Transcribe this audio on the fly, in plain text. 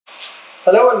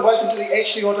Hello and welcome to the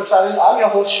HD Auto channel. I'm your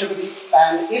host Shubhadeep,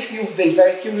 and if you've been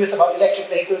very curious about electric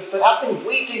vehicles but have been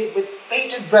waiting with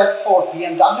bated breath for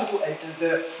BMW to enter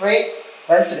the fray,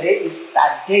 well, today is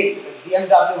that day because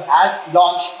BMW has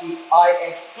launched the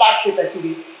iX flagship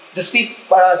SUV. To speak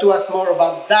to us more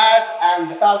about that and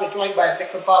the car, we're joined by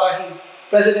Vikram Pawah. He's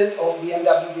president of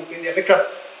BMW Group India. Vikram,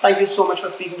 thank you so much for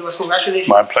speaking to us. Congratulations.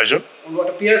 My pleasure. On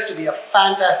what appears to be a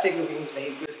fantastic looking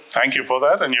vehicle. Thank you for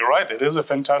that. And you're right, it is a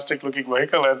fantastic looking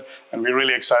vehicle and we're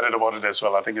really excited about it as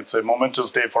well. I think it's a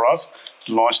momentous day for us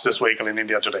to launch this vehicle in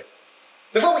India today.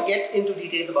 Before we get into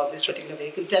details about this particular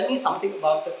vehicle, tell me something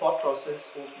about the thought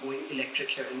process of going electric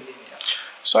here in India.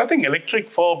 So I think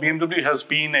electric for BMW has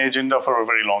been an agenda for a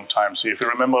very long time. So if you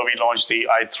remember, we launched the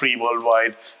i3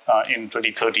 worldwide in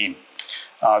 2013.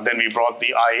 Then we brought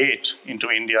the i8 into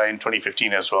India in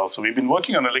 2015 as well. So we've been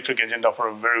working on electric agenda for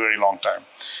a very, very long time.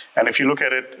 And if you look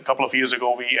at it, a couple of years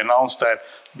ago, we announced that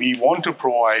we want to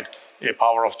provide a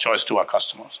power of choice to our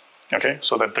customers. Okay,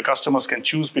 so that the customers can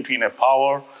choose between a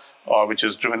power which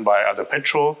is driven by either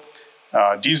petrol,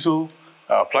 diesel,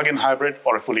 plug-in hybrid,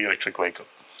 or a fully electric vehicle.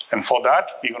 And for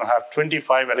that, we're going to have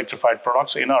 25 electrified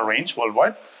products in our range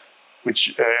worldwide,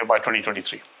 which by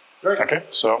 2023. Right. Okay,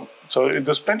 so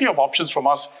there's plenty of options from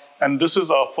us, and this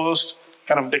is our first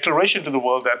kind of declaration to the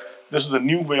world that this is a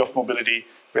new way of mobility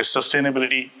where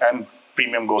sustainability and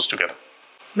premium goes together.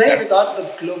 Many regard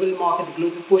the global market, the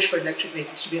global push for electric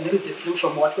vehicles to be a little different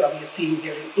from what we are seeing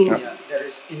here in India. Yeah. There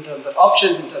is in terms of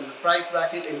options, in terms of price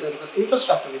bracket, in terms of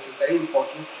infrastructure, which is very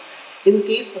important. In the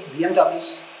case of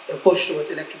BMW's push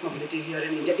towards electric mobility here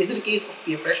in India, is it a case of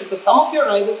peer pressure? Because some of your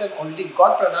rivals have already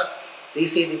got products. They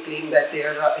claim that they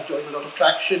are enjoying a lot of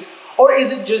traction. Or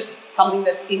is it just something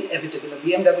that's inevitable? A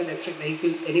BMW electric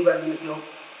vehicle anywhere in the globe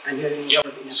and here in India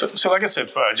was inevitable? So like I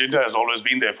said, agenda has always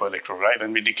been there for electric, right?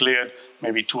 And we declared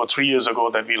maybe 2 or 3 years ago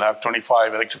that we'll have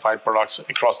 25 electrified products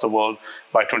across the world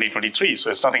by 2023. So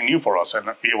it's nothing new for us. And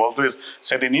we have always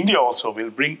said in India also,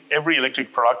 we'll bring every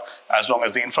electric product as long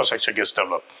as the infrastructure gets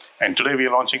developed. And today we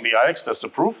are launching the iX. That's the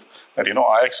proof that,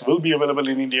 iX will be available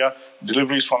in India,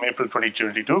 deliveries from April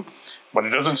 2022. But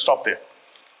it doesn't stop there.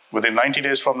 Within 90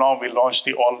 days from now, we'll launch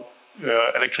the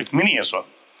all-electric Mini as well.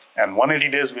 And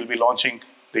 180 days, we'll be launching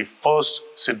the first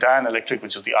sedan electric,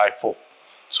 which is the i4.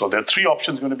 So there are 3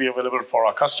 options going to be available for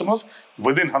our customers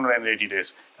within 180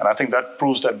 days. And I think that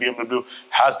proves that BMW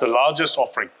has the largest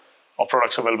offering of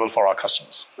products available for our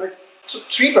customers. Right. So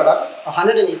 3 products,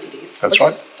 180 days. That's right.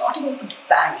 You're starting with a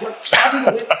bang. You're starting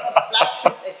with a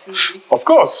flagship SUV. Of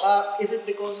course. Is it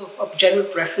because of a general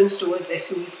preference towards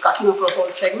SUVs cutting across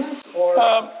all segments, or?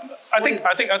 I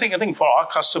think for our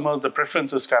customers, the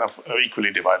preference is kind of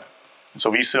equally divided. So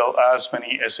we sell as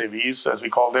many SAVs, as we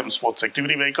call them, sports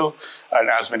activity vehicle, and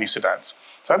as many sedans.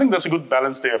 So I think that's a good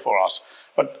balance there for us.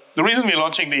 But the reason we're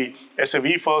launching the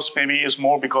SAV first maybe is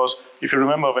more because if you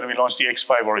remember when we launched the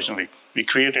X5 originally, we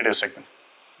created a segment.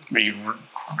 We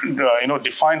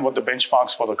defined what the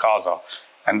benchmarks for the cars are.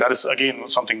 And that is, again,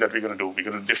 something that we're going to do. We're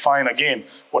going to define, again,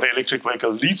 what an electric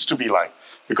vehicle needs to be like.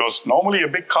 Because normally a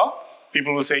big car,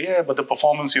 people will say, yeah, but the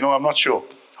performance, I'm not sure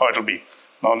how it'll be.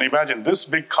 Now imagine this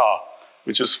big car,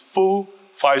 which is full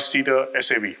 5-seater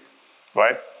SAV,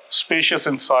 right? Spacious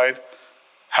inside,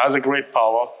 has a great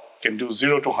power, can do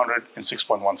 0 to 100 in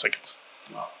 6.1 seconds.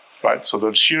 Wow. Right, so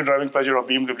the sheer driving pleasure of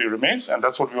BMW remains, and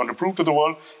that's what we want to prove to the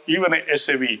world. Even a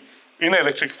SAV in an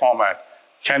electric format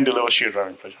can deliver sheer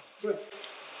driving pleasure. Good.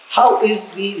 How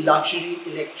is the luxury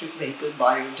electric vehicle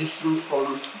buyer different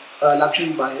from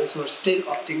luxury buyers who are still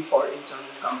opting for internal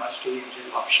combustion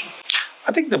engine options?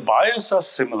 I think the buyers are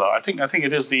similar. I think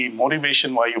it is the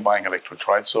motivation why you're buying electric,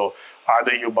 right? So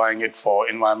either you're buying it for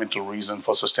environmental reason,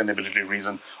 for sustainability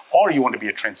reason, or you want to be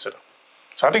a trendsetter.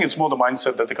 So I think it's more the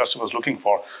mindset that the customer is looking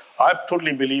for. I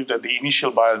totally believe that the initial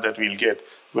buyers that we'll get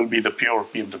will be the pure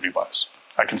BMW buyers.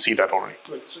 I can see that already.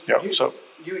 Right. So yeah.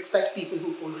 Do you expect people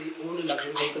who already own a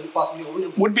luxury vehicle, possibly own a...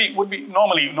 Would be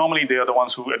normally they are the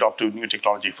ones who adopt to new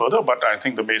technology further, but I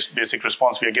think the basic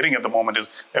response we are getting at the moment is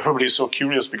everybody is so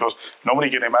curious because nobody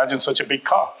can imagine such a big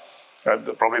car.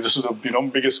 Probably this is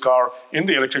the biggest car in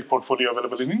the electric portfolio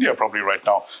available in India probably right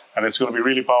now, and it's going to be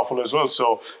really powerful as well.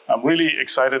 So I'm really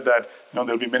excited that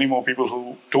there'll be many more people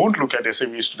who don't look at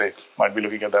SUVs today might be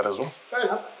looking at that as well. Fair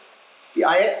enough. The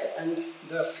iX and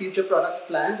the future products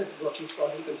planned, what you've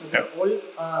already confirmed, are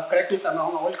all, correct me if I'm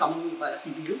wrong, all coming by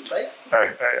CBU, right?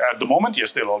 At the moment,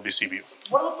 yes, they'll all be CBU. So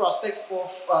what are the prospects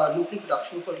of local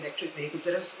production for electric vehicles?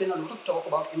 There has been a lot of talk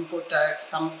about import tax.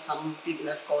 Some people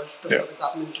have called for the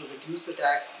government to reduce the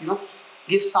tax.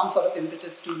 give some sort of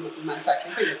impetus to local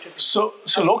manufacturing for electric vehicles?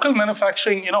 So local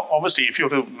manufacturing, obviously, if you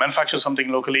have to manufacture something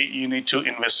locally, you need to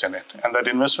invest in it. And that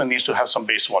investment needs to have some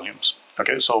base volumes.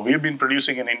 Okay, so we've been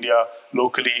producing in India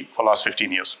locally for the last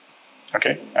 15 years.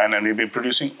 Okay, and then we've been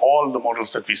producing all the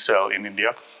models that we sell in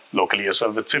India locally as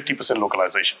well with 50%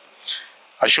 localization.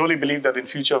 I surely believe that in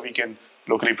future we can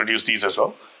locally produce these as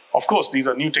well. Of course, these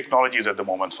are new technologies at the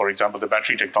moment. For example, the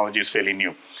battery technology is fairly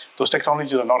new. Those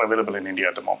technologies are not available in India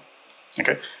at the moment.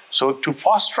 Okay, so to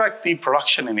fast track the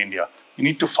production in India, you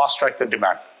need to fast track the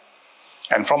demand.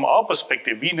 And from our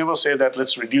perspective, we never say that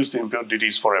let's reduce the import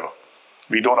duties forever.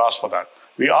 We don't ask for that.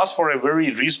 We ask for a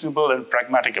very reasonable and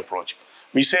pragmatic approach.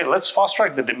 We say, let's fast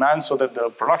track the demand so that the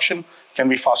production can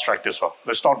be fast tracked as well.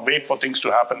 Let's not wait for things to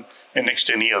happen in the next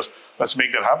 10 years. Let's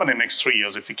make that happen in the next 3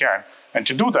 years if we can. And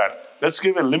to do that, let's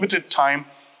give a limited time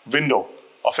window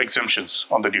of exemptions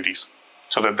on the duties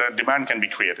so that the demand can be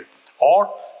created.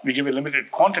 Or we give a limited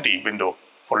quantity window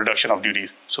for reduction of duty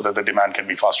so that the demand can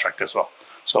be fast tracked as well.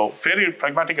 So very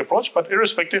pragmatic approach, but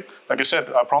irrespective, like I said,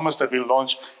 I promise that we'll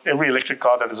launch every electric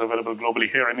car that is available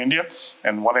globally here in India.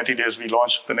 And 180 days, we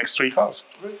launch the next 3 cars.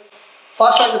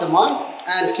 Fast track the demand,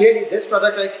 and clearly this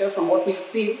product right here, from what we've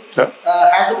seen,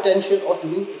 has the potential of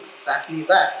doing exactly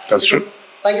that. That's true.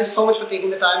 Thank you so much for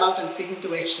taking the time out and speaking to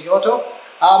HT Auto.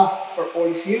 For all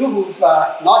of you who've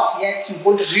not yet, you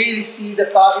want to really see the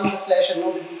car in the flesh and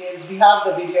know the details, we have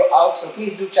the video out, so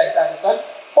please do check that as well.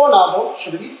 For now though,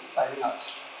 Shubhdeep signing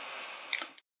out.